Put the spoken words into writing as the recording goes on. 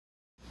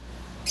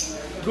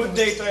Good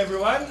day to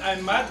everyone.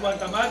 I'm Matt,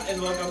 Wantamad,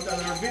 and welcome to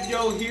another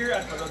video here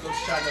at Malodo's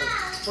channel.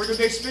 For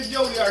today's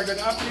video, we are going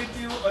to update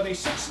you on a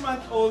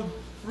 6-month-old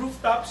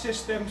rooftop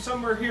system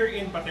somewhere here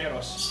in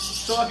Pateros.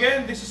 So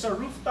again, this is a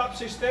rooftop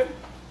system.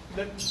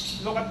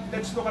 Let's look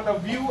at a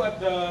view at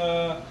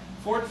the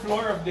 4th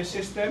floor of this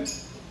system.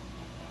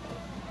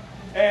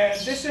 And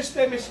this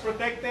system is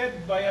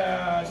protected by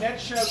a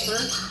net shelter,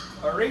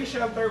 a rain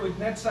shelter with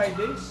net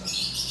sidings,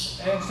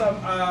 and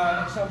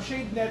some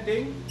shade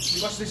netting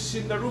because this is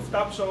in the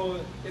rooftop,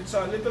 so it's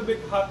a little bit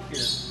hot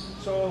here.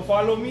 So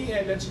follow me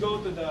and let's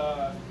go to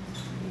the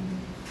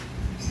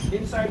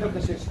inside of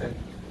the system.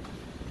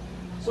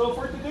 So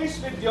for today's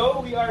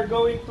video, we are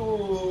going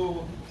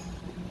to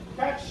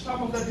catch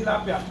some of the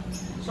tilapia.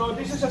 So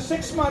this is a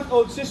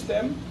 6-month-old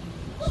system.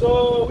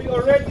 So we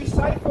already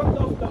siphoned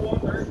off the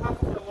water, half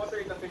of the water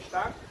in the fish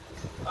tank.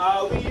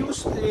 We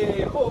used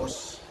a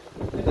hose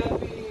and then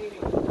we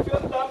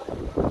filled up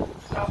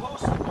the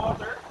hose with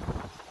water.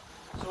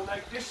 So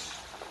like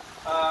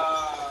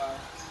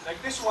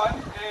this one,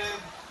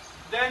 and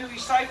then we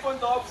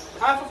siphoned off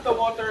half of the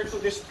water to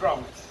this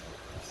drum.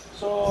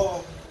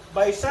 So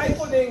by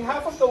siphoning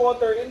half of the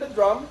water in the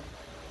drum,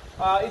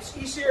 it's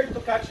easier to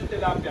catch the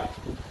tilapia.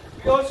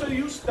 We also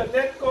used the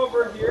net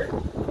cover here.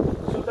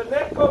 So the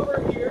net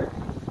cover here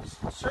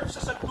serves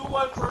as a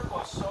dual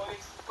purpose. So it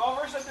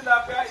covers the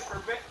tilapia, it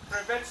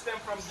prevents them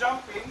from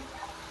jumping,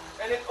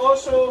 and it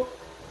also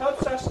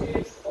helps us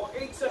in, or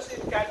aids us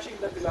in catching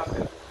the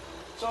tilapia.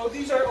 So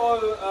these are all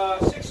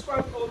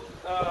 6-month-old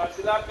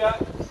tilapia.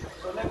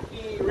 So let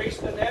me raise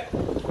the net.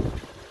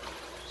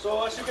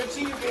 So as you can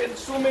see, you can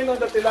zoom in on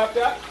the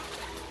tilapia.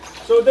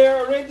 So they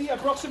are already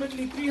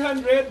approximately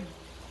 300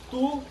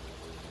 to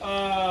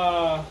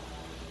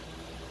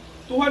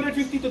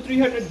 250 to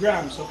 300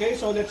 grams. Okay,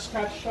 so let's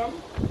catch some.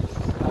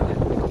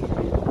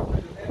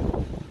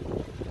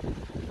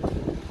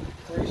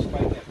 Where's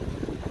my net?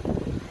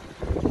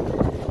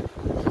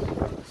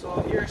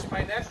 So here's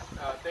my net.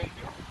 Thank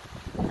you.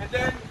 And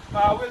then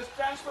we'll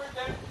transfer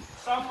them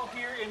some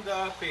here in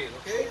the pail.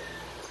 Okay.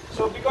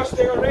 So because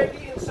they're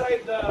already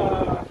inside the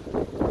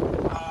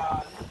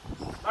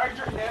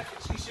larger net,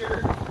 it's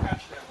easier to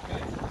catch them.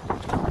 Okay.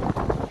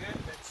 Again,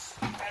 let's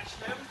catch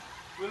them.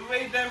 We'll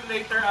weigh them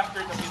later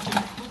after the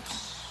video.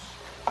 Oops,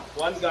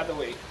 one got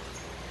away.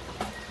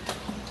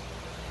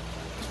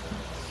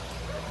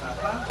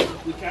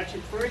 We catch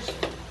it first.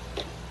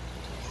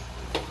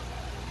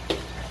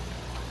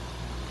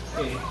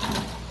 Okay,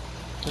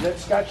 so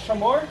let's catch some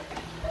more.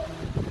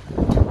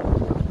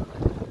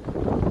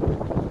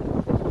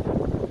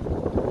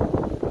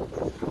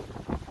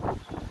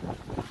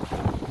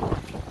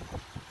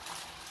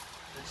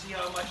 Let's see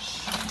how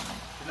much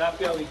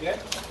tilapia we get.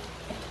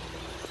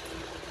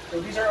 So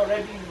these are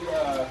already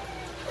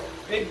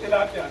big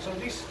tilapia. So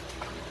these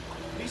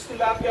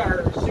tilapia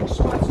are 6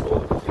 months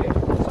old. Okay,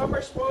 some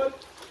are small,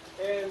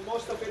 and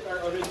most of it are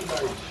already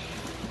large.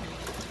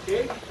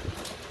 Okay.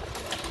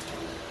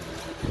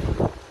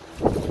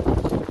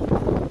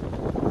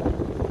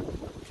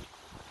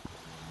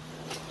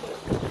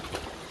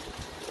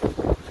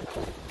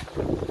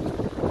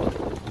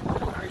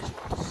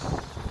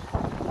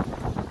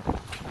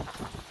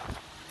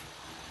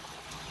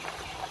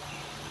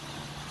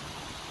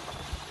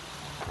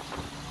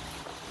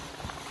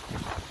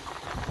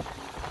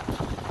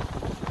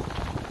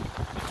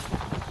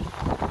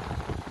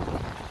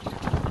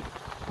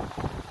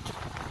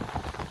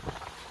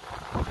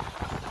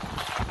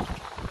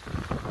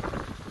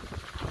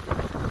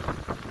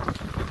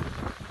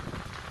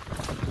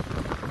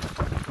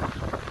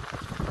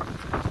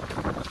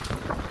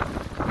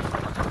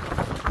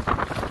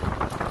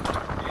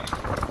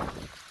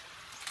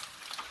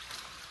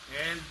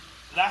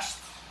 Last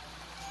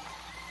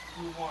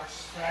 2 more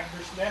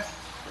stragglers left.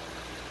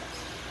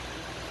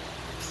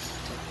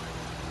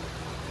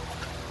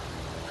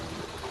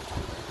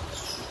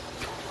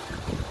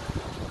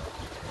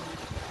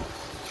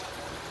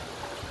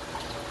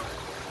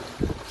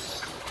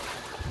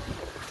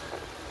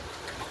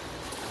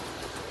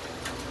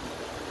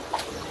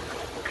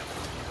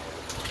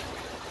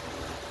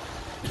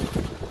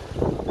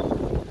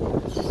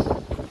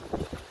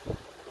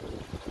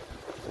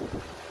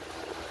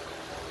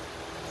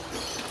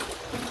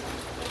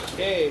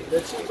 Okay,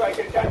 let's see if I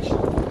can catch you.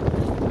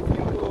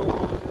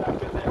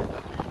 Tilapia there.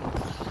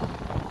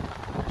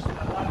 There's still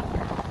a lot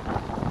here.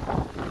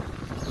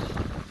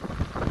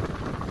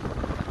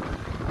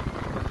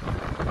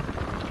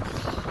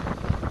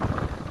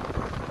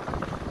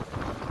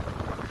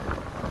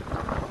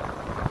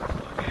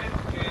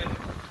 Again,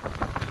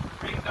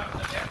 bring down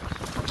the net.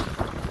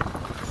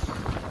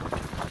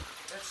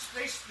 Let's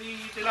place the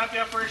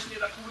tilapia first in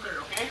a cooler,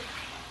 okay?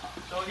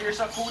 So here's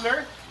a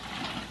cooler.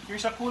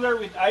 Here's a cooler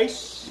with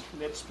ice.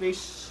 Let's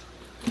place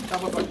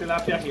some of our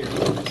tilapia here.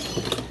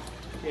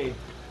 Okay,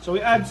 so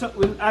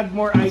we'll add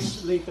more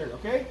ice later.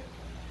 Okay,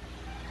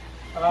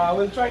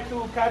 we'll try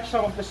to catch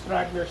some of the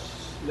stragglers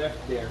left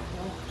there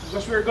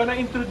because we're gonna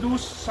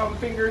introduce some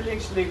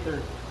fingerlings later.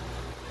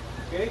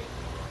 Okay,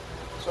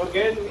 so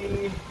again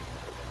we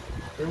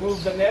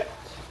remove the net.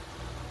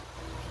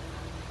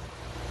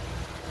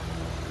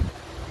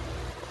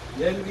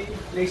 Then we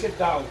place it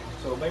down.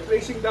 So by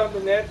placing down the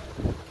net,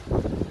 we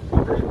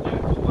herd them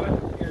to one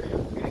area.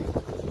 Okay?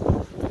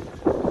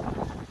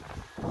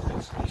 So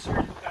it's easier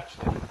to catch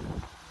them.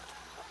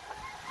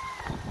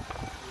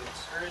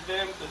 Let's herd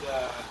them to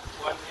the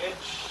one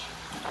edge,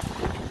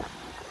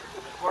 to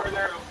the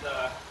corner of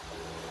the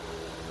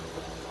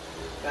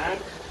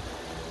tank.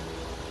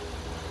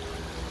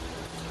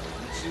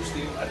 Let's use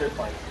the other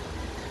part.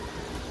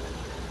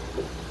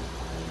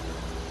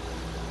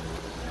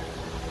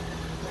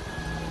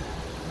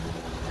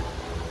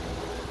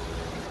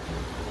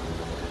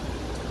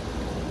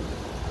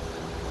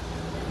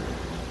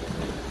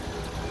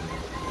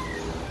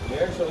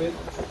 There, so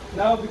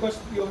now because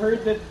you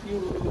heard that you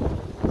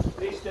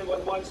place them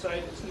on one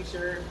side, it's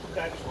easier to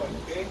catch one,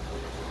 okay?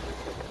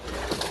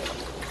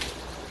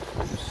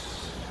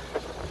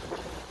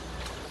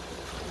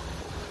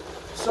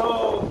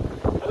 So,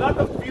 a lot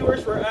of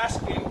viewers were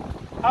asking,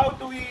 how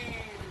do we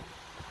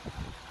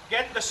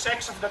get the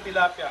sex of the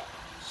tilapia?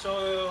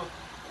 So,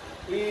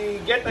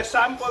 we get a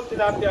sample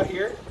tilapia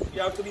here.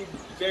 You have to be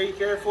very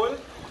careful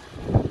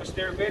because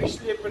they're very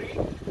slippery.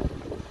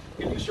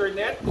 You use your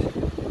net.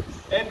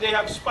 And they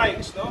have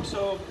spikes, no?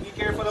 So be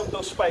careful of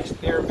those spikes.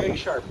 They are very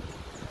sharp.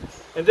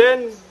 And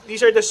then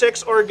these are the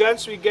sex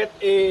organs. We get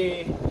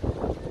a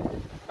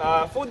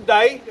food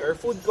dye or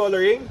food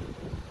coloring,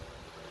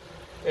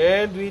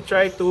 and we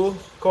try to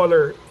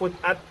color,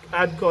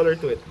 add color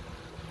to it.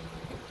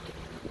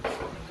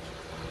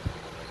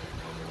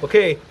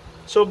 Okay,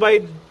 so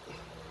by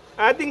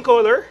adding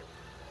color,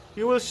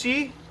 you will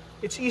see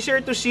it's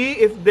easier to see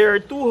if there are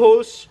two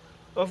holes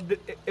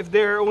if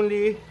there are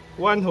only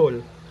one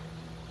hole.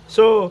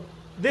 So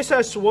this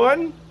has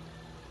one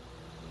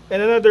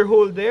and another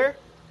hole there,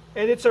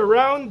 and it's a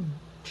round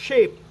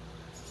shape.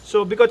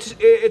 So because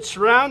it's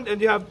round and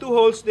you have two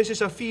holes, this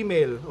is a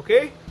female,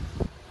 okay?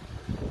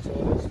 So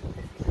let's put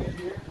the female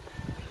here.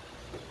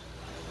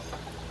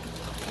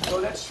 So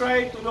let's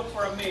try to look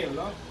for a male,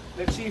 no?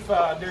 Let's see if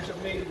there's a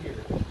male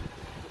here.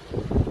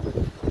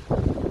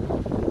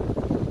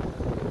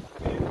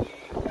 Okay, we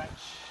try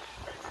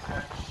to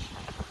catch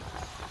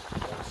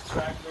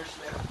stragglers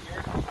left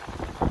here.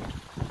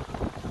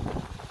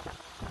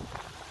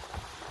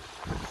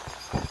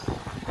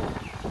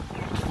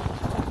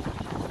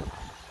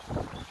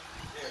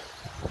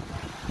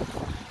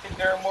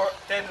 There are more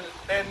 10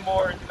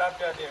 more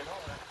tilapia there, no?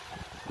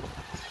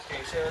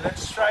 Okay, so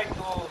let's try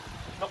to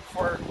look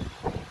for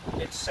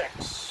its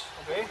sex.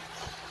 Okay.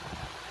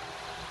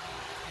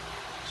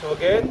 So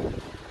again,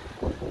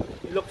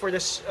 you look for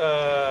this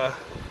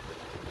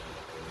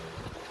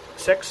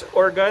sex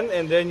organ,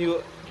 and then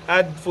you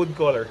add food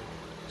color.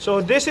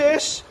 So this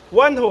is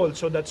one hole.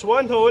 So that's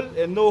one hole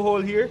and no hole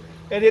here,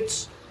 and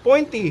it's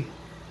pointy.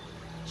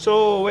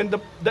 So when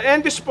the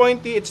end is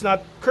pointy, it's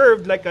not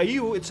curved like a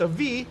U, it's a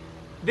V.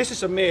 This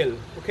is a male,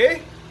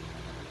 okay?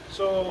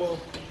 So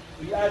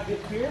we add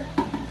it here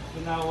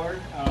in our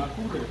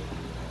cooler.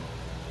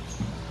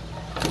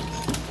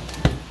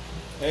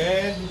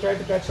 And we try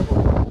to catch a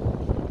ball.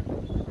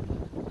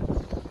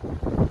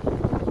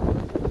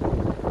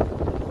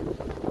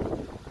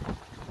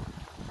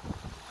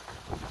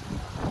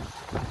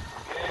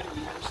 And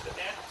we use the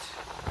net.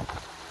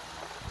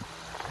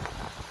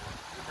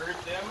 We herd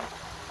them.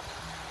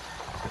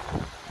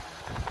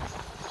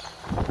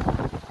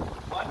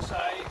 One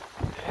side.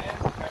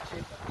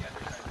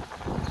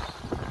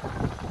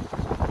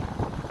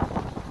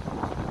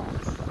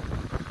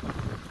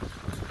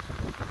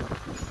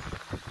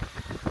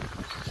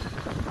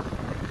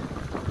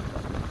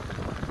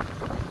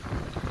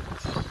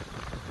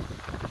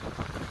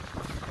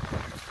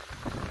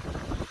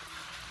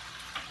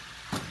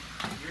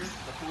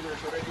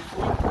 Is already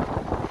full. More.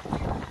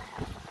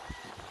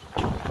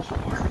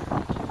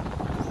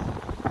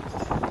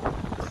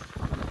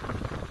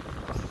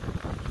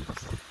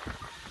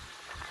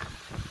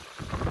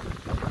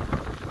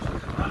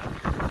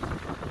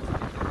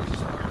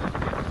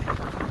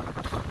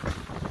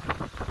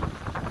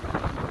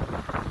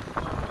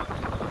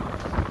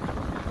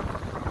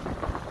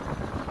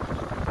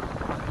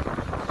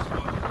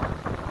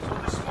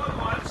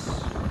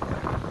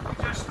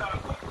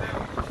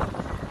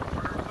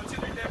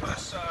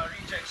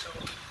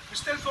 We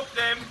still cook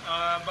them,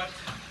 but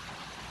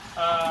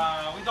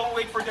we don't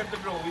wait for them to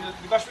grow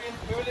because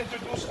we will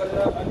introduce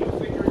a new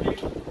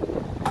fingerling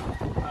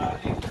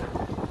later.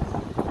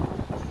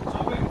 So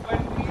when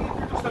we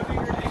introduce the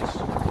fingerlings,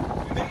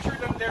 we make sure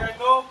that there are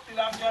no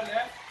tilapia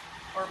left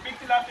or big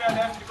tilapia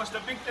left, because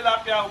the big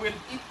tilapia will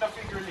eat the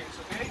fingerlings.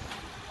 Okay,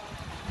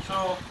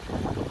 so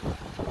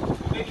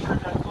we make sure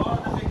that all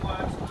the big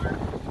ones are.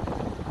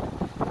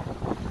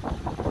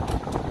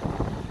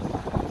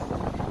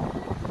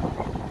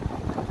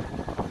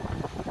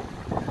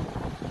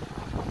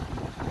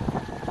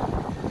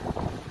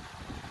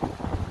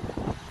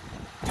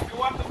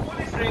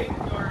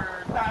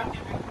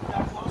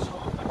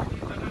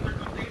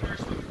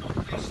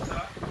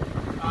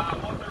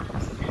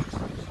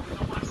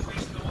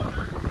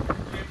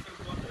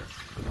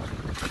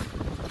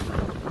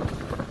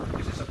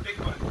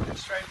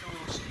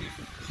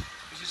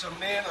 is a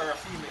male or a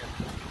female.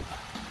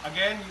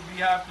 Again, we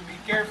have to be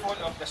careful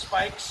of the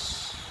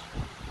spikes.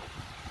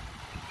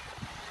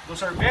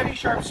 Those are very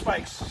sharp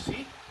spikes.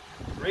 See,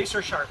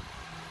 razor sharp.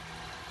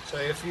 So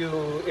if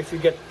you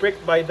get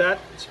pricked by that,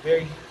 it's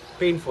very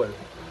painful.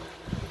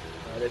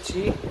 Let's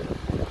see.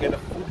 Get a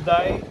food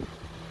dye.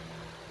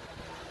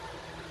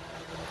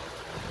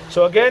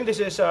 So again, this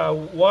is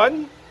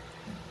one,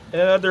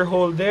 and another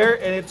hole there,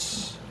 and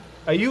it's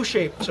a U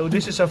shape. So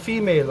this is a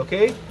female,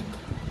 okay?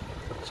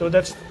 So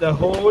that's the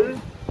hole,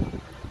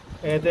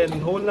 and then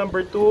hole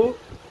number 2,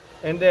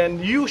 and then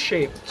U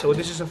shape. So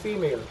this is a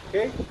female,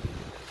 okay?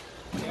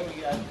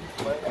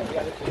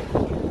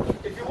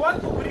 If you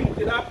want to breed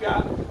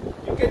tilapia,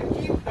 you can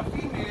keep the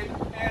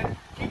female and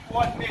keep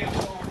one male.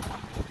 So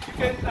you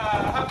can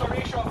have a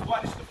ratio of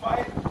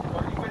 1:5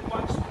 or even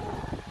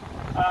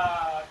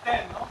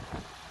 1:10, no?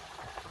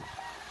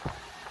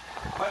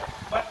 But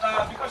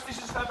because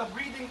this is not a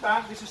breeding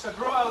tank, this is a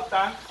grow out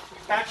tank, we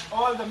catch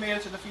all the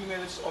males and the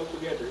females all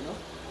together, no?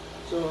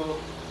 So,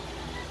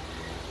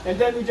 and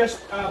then we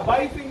just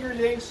buy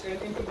fingerlings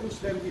and introduce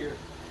them here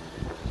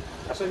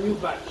as a new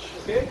batch,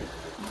 okay?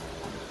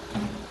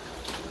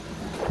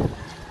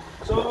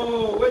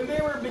 So when they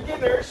were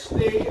beginners,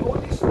 they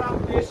only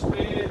stopped this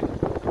with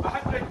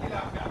 100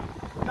 tilapia.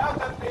 Now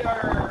that they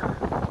are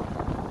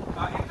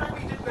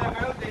intermediate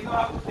level, they know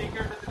how to take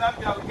care of the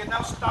tilapia. We can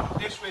now stock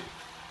this with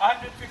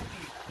 150.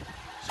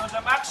 So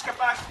the max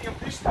capacity of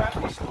this tank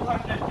is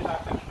 200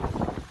 tilapia.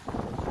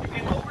 You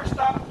can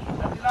overstock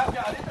the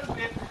tilapia a little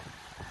bit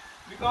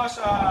because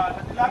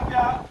the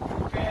tilapia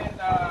can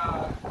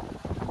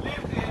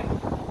live in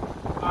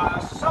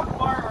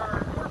subpar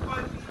or poor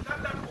quality,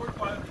 not that poor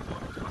quality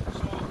water.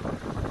 So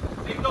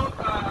they don't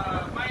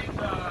mind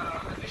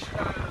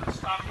additional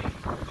stocking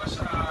because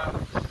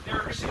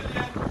they're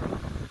resilient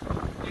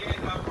in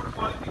poor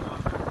quality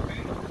water.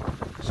 Okay?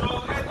 So,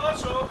 and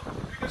also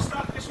we can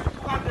stock this with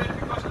 200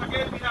 because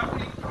again we have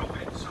 8 grow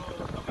beds. So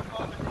look at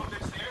all the grow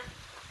beds there.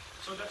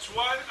 So that's 2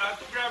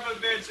 gravel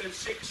beds and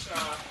 6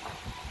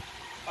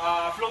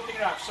 floating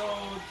racks. So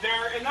there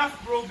are enough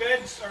grow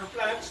beds or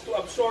plants to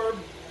absorb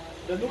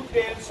the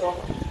nutrients of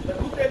the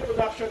nutrient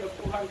production of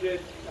 200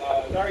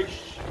 large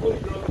fully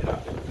grown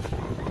tilapia.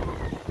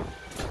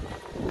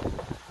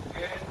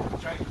 Again,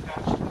 try to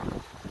catch it.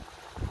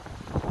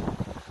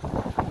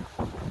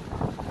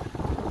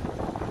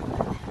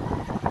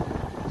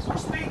 So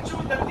stay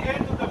tuned at the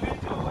end of the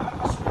video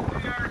because we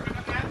are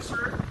going to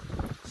answer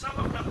some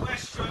of the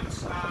questions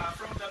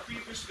from the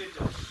previous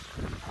videos.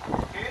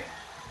 Okay?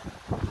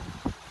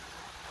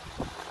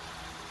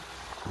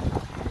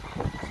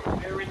 So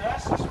bear with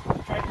us as we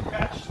try to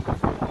catch a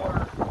few more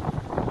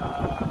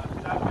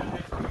tilapia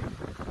left here.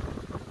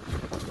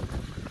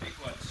 Big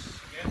ones.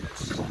 Again,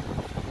 let's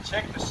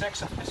check the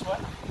sex of this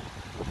one.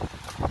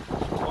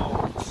 Oh,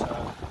 it's,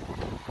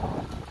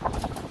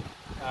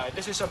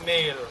 this is a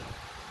male.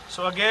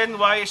 So again,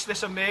 why is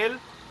this a male?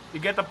 You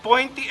get a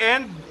pointy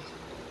end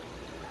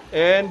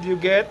and you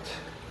get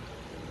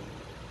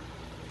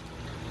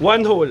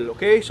one hole,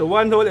 okay? So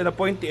one hole and a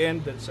pointy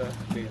end, that's a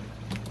male.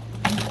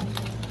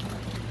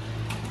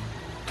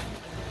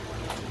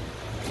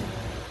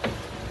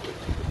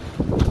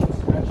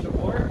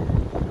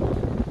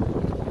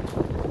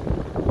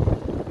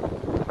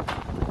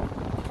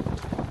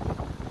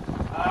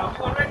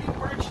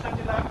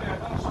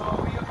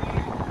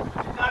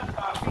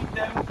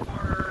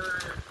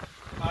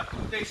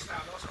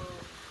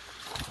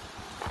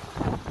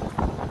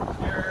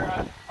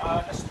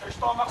 Their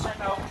stomachs are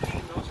now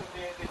clean, no? So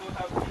they don't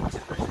have leaks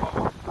in their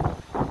stomach.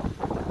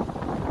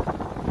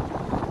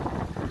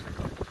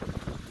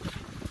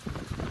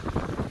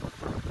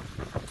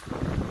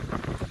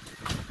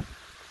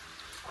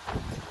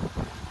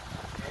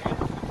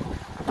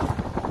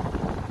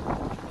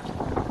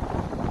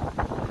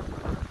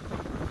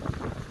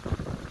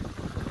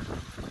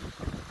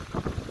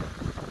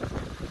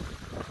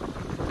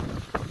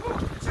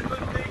 It's a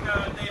good thing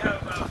they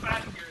have a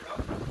fan here, no?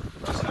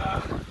 Because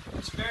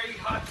it's very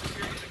hot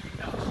here in the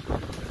greenhouse.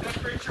 The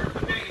temperature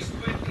today is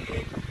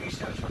 28 degrees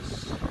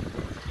Celsius.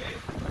 Okay?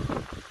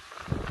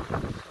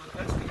 So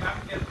that's the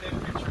ambient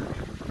temperature.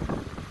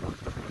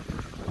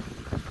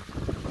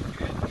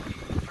 Again, we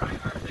try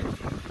our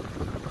technique.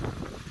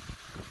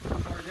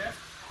 More depth.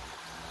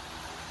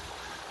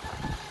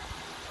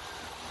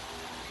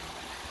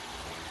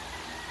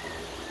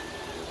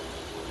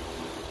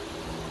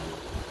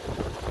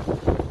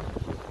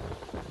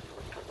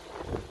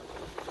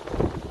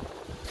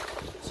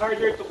 It's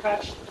harder to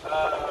catch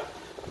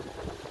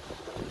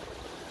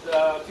the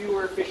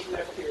fewer fish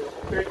left here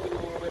compared to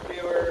when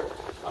they were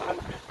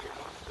 100 here.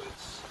 So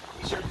it's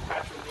easier to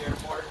catch when they are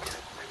more here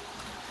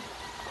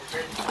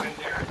compared to when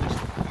they're just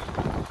a few.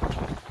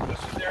 Because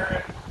when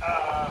they're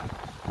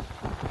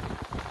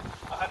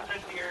 100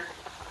 here,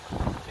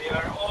 they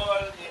are all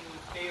in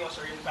chaos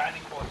or in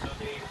panic mode, so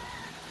they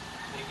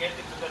get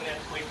into the net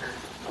quicker.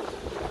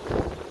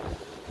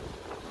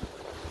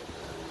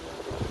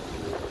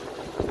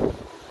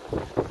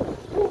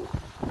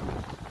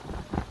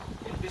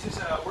 This is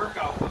a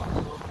workout now,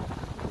 so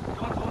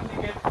don't only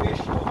get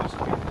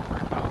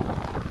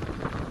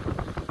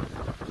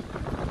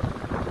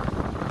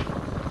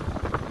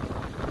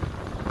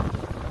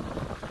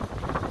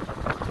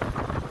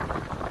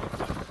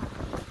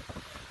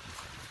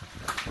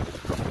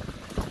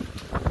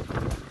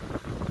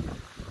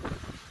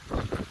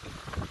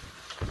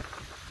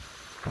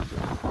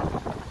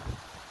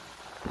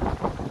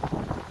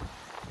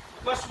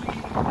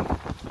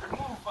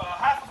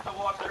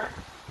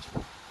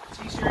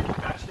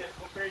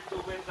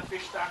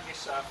fish tank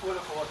is full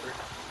of water.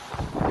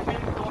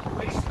 Again, you don't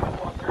waste the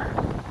water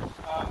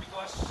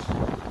because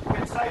you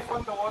can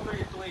siphon the water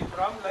into a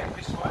drum like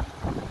this one,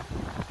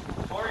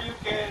 or you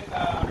can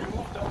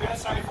remove the bell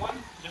siphon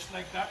just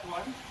like that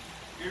one.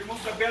 You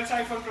remove the bell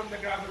siphon from the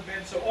gravel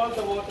bed, so all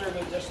the water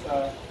will just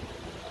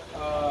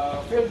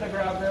fill the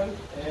gravel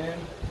and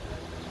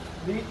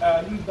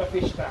leave the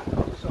fish tank.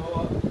 So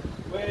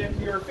when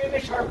you're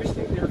finished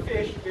harvesting your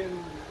fish, you can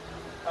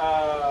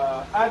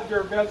add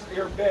your bell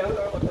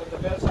or the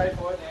bell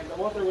siphon, and the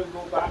water will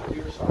go back to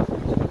your socket.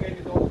 So again,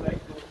 you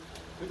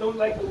don't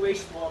like to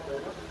waste water,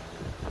 no?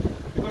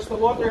 Because the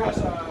water has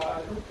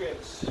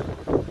nutrients.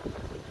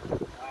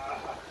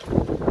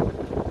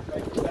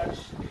 Like that's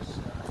this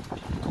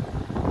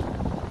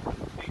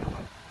big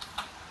one.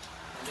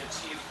 And let's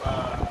see if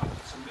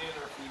it's a male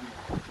or female.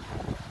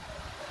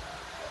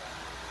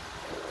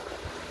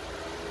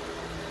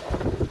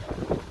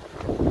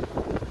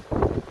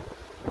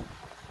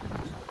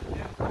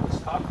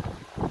 Stop.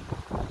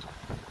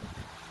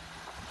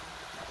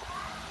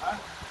 Huh?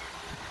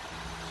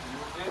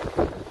 Move it.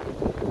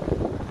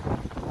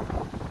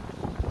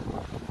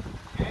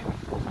 Okay.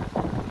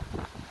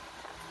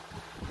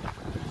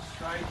 Let's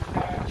try to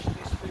catch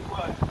this big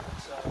one.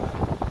 It's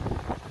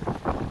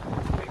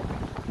big.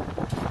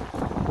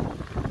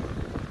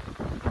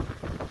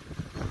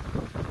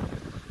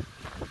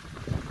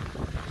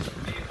 It's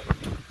male, I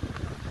think.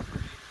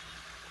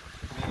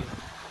 Male.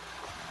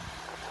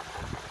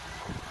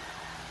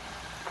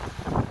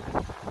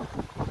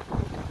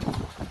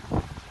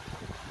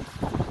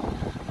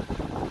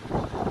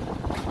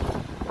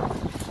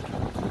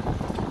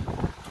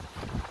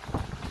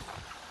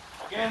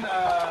 Again,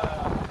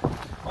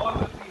 all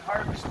will be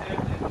harvested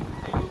and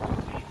they will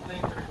complete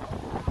later.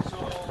 So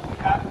we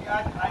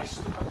add ice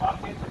to the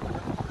bucket and to the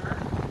cooler,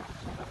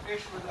 so the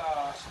fish will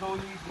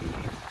slowly be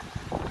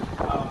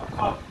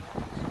cooked.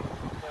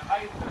 So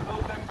the low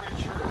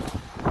temperature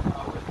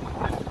will put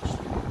them to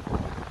sleep.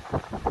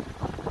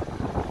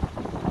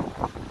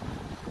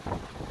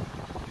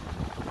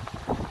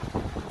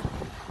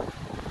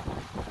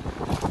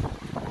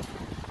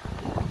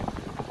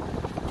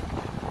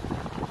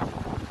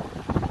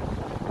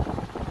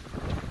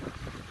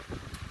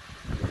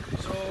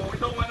 So we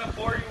don't want to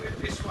bore you with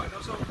this one.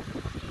 Also,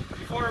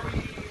 before we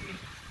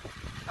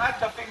add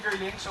the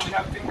fingerlings, so we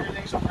have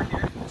fingerlings over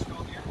here. Let's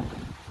go here.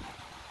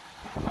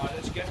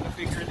 Let's get the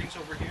fingerlings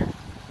over here.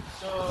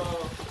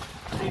 So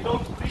they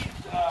don't breed.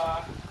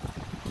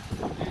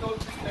 They don't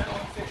breed their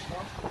own fish, no.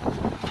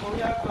 So we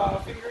have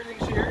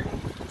fingerlings here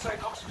inside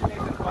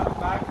oxygenated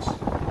bags.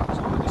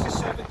 So this is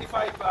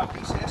 75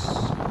 pieces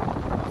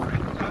of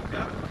Red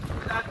Tilapia.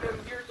 We'll add them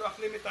here to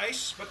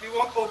acclimatize, but we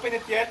won't open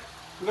it yet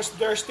because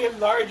there's still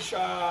large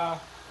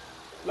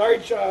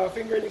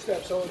fingerlings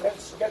left. So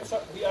let's get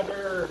the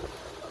other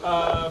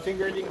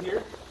fingerling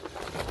here.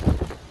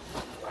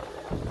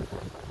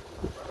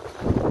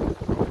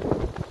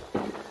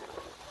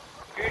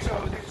 Okay, so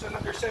this is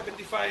another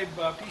 75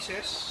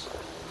 pieces.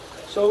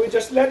 So we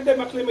just let them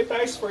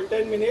acclimatize for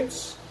 10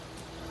 minutes.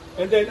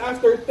 And then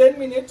after 10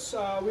 minutes,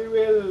 we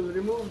will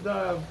remove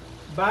the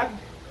bag.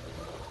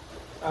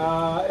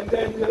 And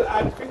then we'll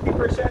add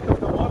 50% of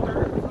the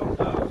water from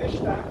the fish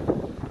tank.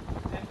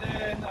 And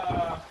then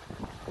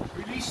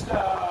release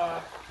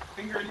the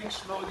fingerlings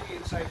slowly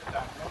inside the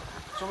tank. No?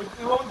 So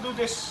we won't do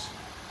this.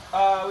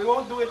 We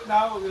won't do it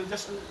now. We'll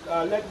just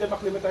let them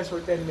acclimatize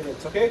for 10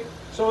 minutes. Okay?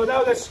 So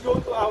now let's go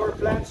to our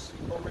plants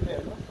over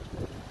there. No?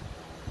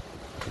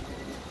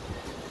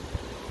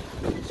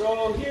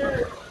 So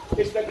here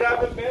is the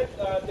gravel bed.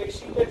 They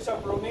seeded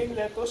some romaine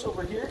lettuce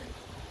over here.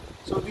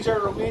 So these are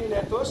romaine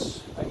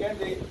lettuce. Again,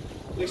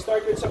 they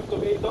started some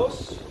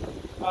tomatoes.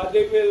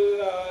 They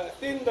will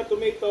thin the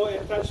tomato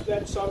and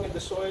transplant some in the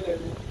soil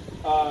and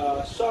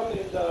some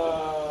in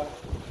the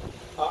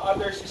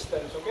other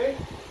systems. Okay.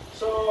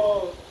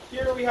 So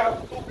here we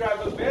have two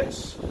gravel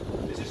beds.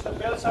 This is the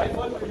bell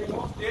siphon. We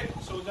removed it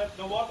so that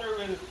the water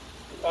will,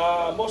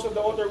 most of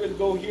the water will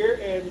go here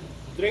and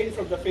drain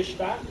from the fish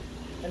tank.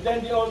 And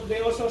then they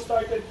also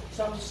started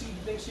some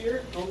seedlings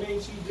here, romaine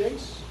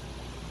seedlings.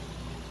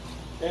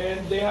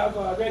 And they have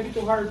ready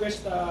to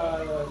harvest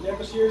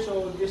lettuce here,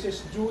 so this is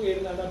due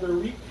in another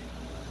week.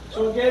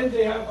 So again,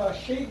 they have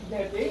shade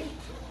netting.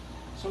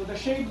 So the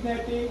shade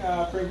netting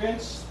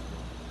prevents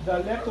the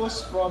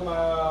lettuce from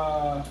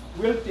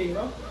wilting,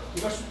 no?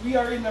 Because we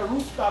are in a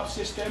rooftop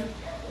system,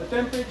 the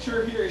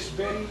temperature here is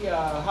very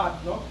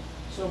hot, no?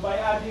 So by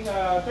adding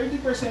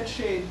 30%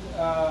 shade,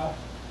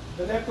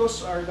 the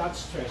lettuce are not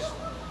stressed.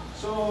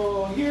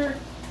 So here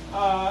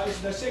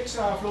is the 6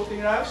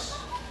 floating rafts,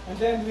 and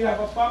then we have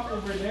a pump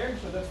over there,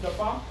 so that's the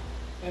pump,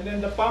 and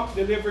then the pump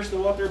delivers the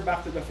water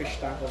back to the fish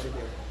tank over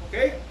there.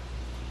 Okay?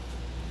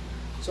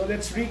 So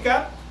let's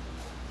recap.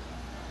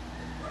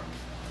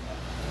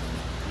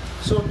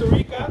 So to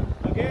recap,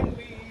 again,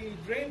 we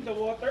drained the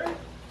water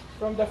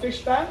from the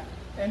fish tank,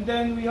 and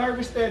then we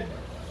harvested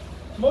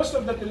most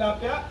of the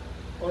tilapia,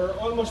 or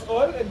almost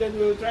all, and then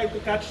we'll try to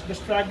catch the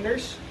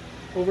stragglers.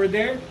 over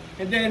there.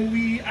 And then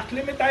we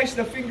acclimatize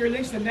the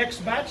fingerlings, the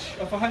next batch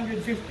of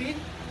 150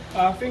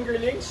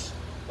 fingerlings.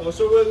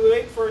 So we'll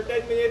wait for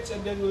 10 minutes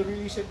and then we'll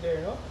release it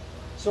there. No?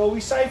 So we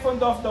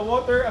siphoned off the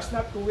water as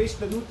not to waste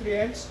the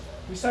nutrients.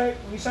 We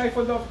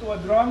siphoned off to a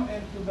drum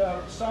and to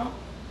the sump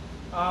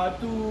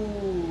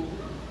to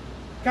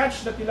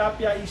catch the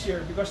tilapia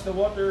easier because the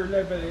water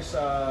level is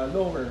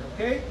lower.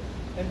 Okay,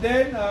 and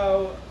then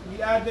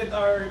we added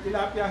our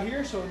tilapia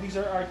here. So these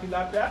are our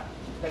tilapia,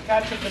 the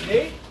catch of the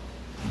day.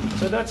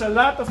 So that's a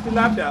lot of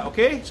tilapia.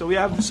 Okay, so we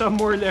have some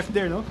more left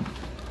there, no?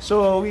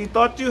 So we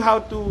taught you how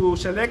to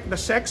select the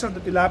sex of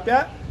the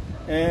tilapia,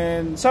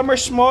 and some are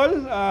small,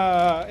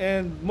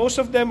 and most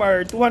of them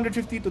are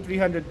 250 to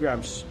 300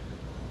 grams.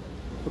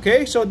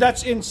 Okay, so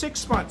that's in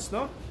 6 months,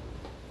 no?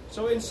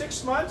 So in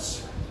 6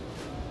 months,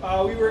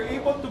 we were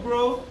able to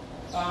grow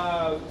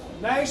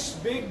nice,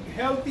 big,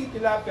 healthy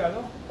tilapia,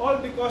 no? All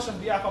because of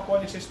the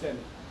aquaponics system.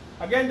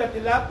 Again, the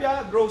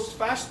tilapia grows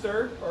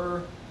faster,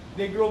 or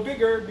they grow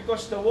bigger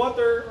because the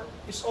water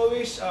is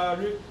always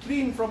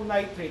clean from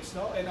nitrates,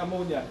 no, and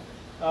ammonia.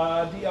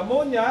 The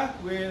ammonia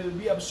will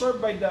be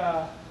absorbed by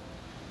the,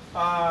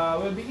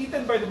 will be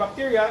eaten by the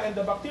bacteria, and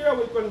the bacteria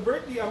will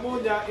convert the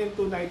ammonia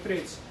into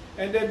nitrates,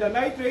 and then the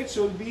nitrates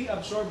will be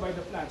absorbed by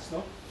the plants,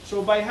 no.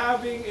 So by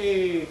having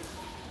a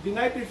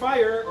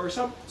denitrifier or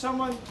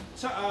something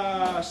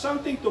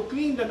to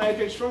clean the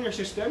nitrates from your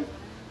system,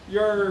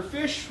 your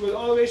fish will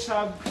always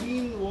have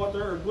clean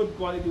water or good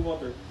quality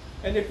water.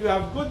 And if you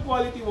have good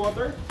quality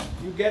water,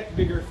 you get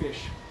bigger fish.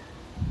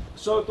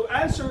 So to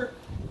answer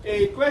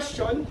a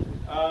question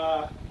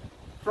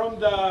from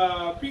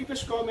the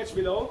previous comments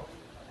below,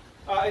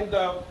 in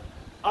the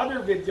other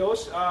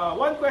videos,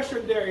 one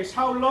question there is,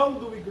 how long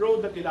do we grow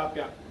the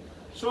tilapia?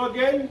 So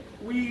again,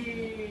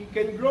 we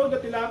can grow the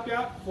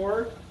tilapia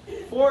for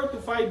 4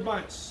 to 5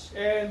 months.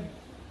 And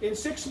in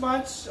 6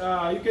 months,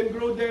 you can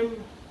grow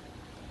them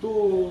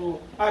to,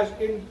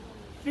 in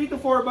 3 to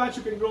 4 months,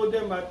 you can grow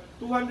them at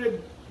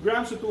 200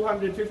 grams to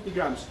 250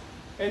 grams.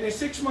 And in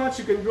 6 months,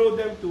 you can grow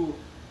them to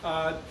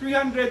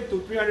 300 to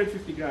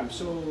 350 grams.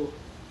 So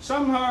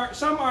some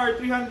are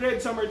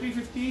 300, some are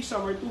 350,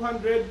 some are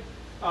 200.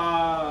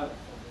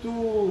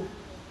 To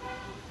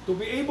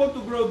be able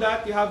to grow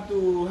that, you have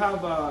to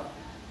have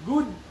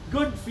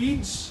good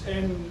feeds,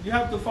 and you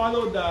have to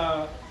follow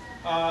the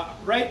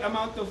right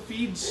amount of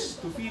feeds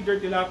to feed your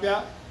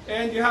tilapia.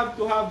 And you have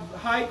to have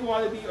high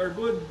quality or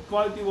good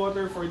quality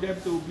water for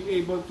them to be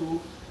able to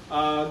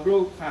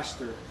grow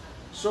faster.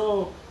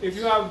 So if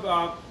you have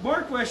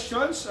more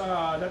questions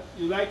that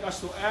you like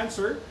us to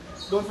answer,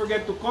 don't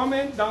forget to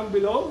comment down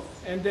below.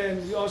 And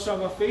then we also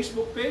have a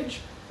Facebook page.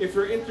 If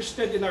you're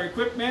interested in our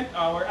equipment,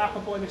 our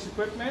aquaponics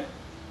equipment,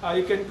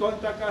 you can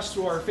contact us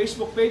through our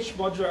Facebook page,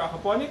 Modular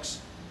Aquaponics.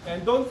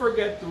 And don't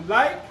forget to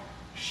like,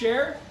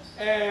 share,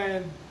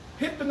 and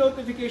hit the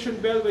notification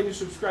bell when you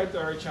subscribe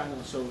to our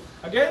channel. So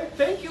again,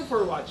 thank you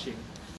for watching.